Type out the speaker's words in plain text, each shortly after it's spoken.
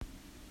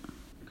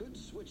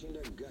switching to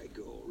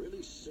Geico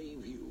really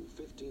save you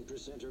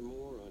 15% or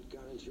more on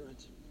car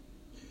insurance?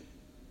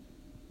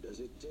 Does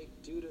it take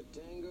two to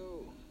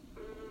tango?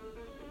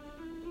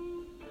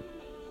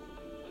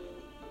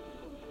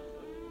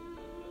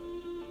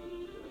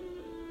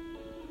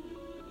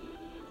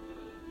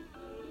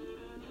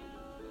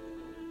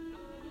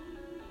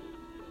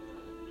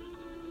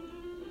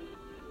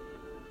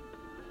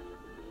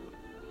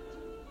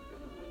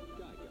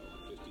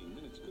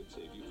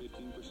 Save you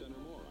 15%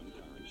 or more on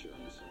car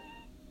insurance.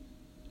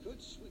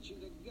 Could switching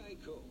to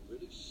Geico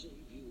really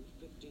save you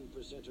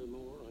 15% or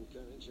more on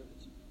car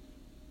insurance?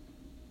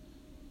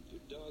 Do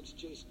dogs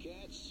chase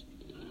cats?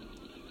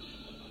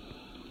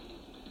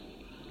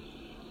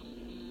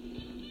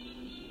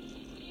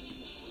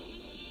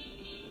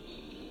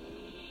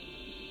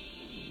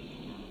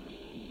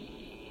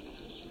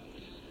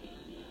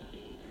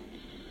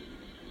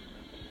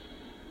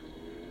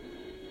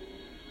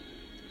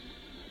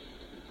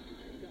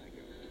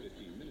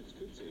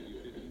 Could save you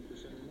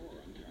 15% or more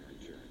on car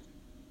insurance.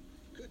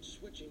 Could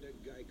switching to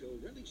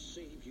Geico really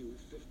save you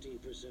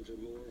 15% or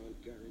more on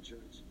car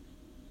insurance?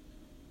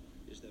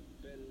 Is the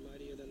pen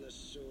mightier than the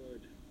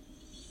sword?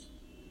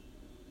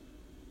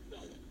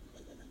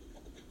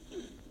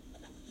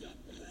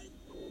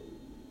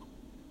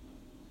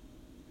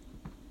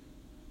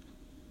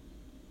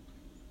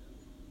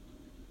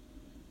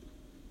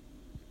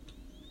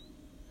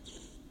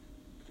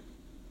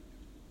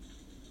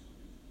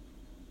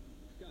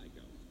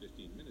 Geico.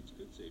 15 minutes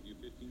could save you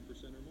 15%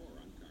 or more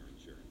on car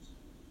insurance.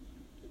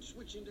 Could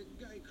switching to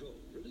Geico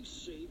really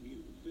save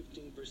you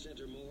 15%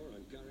 or more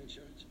on car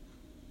insurance?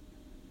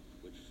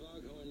 Would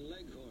Foghorn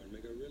Leghorn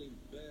make a really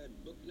bad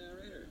book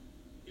narrator?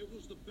 It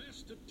was the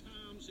best of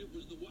times. It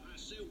was the, I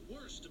say,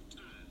 worst of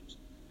times.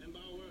 And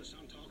by worst,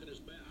 I'm talking as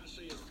bad. I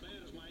say as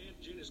bad as my Aunt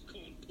Jenny's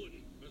corn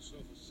pudding. That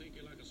stuff will sink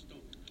you like a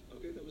stone.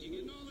 Okay, that was you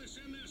getting all this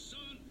in there,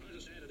 son? I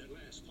just added that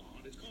last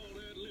part. It's called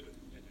ad-libbing.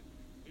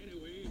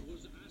 Anyway, it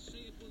was, I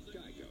say it was...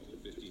 Geico.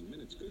 15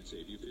 minutes could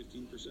save you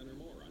 15% or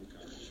more on